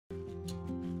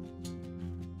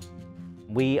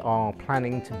We are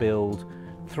planning to build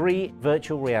 3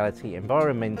 virtual reality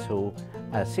environmental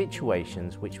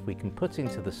situations which we can put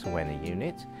into the Sowenna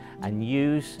Unit and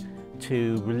use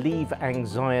to relieve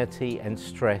anxiety and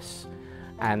stress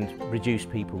and reduce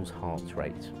people's heart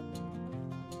rate.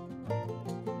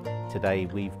 Today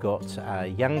we've got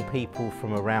young people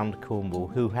from around Cornwall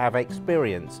who have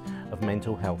experience of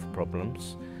mental health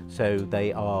problems, so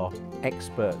they are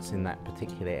experts in that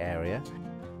particular area,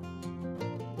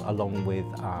 along with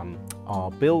our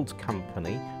build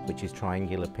company, which is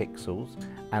Triangular Pixels,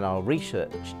 and our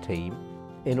research team,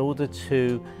 in order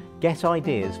to get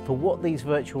ideas for what these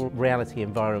virtual reality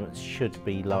environments should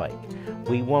be like.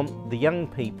 We want the young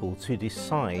people to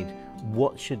decide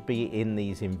what should be in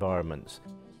these environments.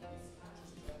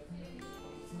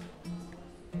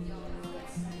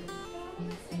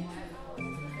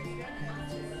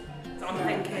 I'm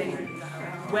thinking,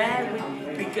 where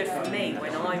would be good for me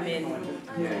when I'm in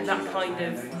that kind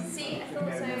of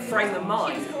frame of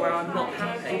mind where I'm not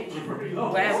happy?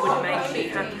 Where would make me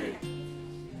happy?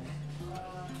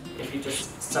 If you're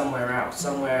just somewhere else,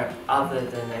 somewhere other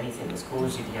than anything that's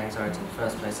caused you the anxiety in the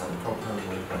first place, like the problem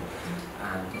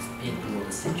and the people or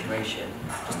the situation,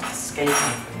 just escaping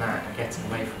from that and getting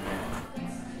away from it.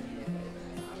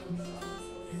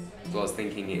 So I was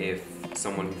thinking if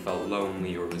someone who felt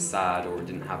lonely or was sad or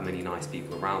didn't have many nice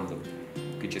people around them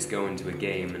could just go into a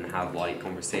game and have like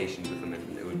conversations with them,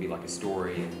 and it would be like a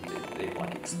story and they'd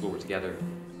like explore together.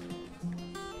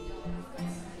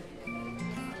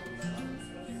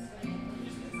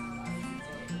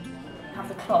 Have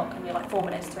the clock and you're like 4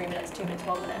 minutes, 3 minutes, 2 minutes,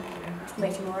 1 minute. It's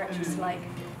makes you more anxious. Like,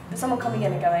 there's someone coming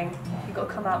in and going, you've got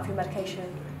to come out for your medication,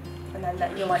 and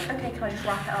then you're like, okay, can I just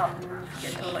wrap it up and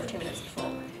get it done like 2 minutes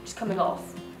before. Just coming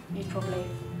off, you'd probably,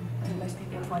 I think most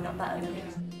people would find that better than you.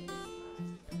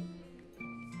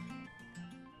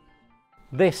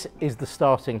 This is the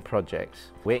starting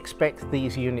project. We expect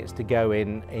these units to go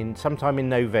in sometime in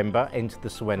November into the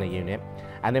Sowenna Unit,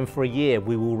 and then for a year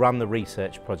we will run the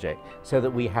research project so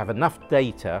that we have enough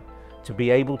data to be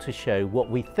able to show what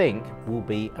we think will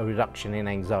be a reduction in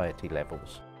anxiety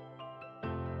levels.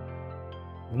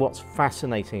 What's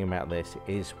fascinating about this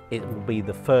is it will be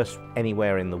the first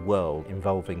anywhere in the world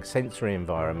involving sensory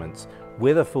environments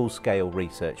with a full-scale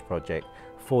research project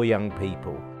for young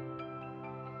people.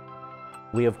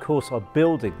 We of course are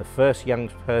building the first young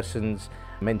person's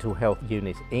mental health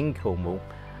unit in Cornwall,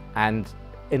 and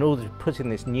in order to put in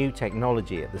this new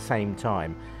technology at the same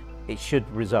time, it should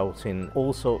result in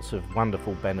all sorts of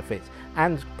wonderful benefits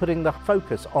and putting the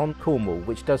focus on Cornwall,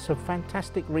 which does some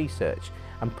fantastic research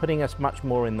and putting us much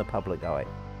more in the public eye.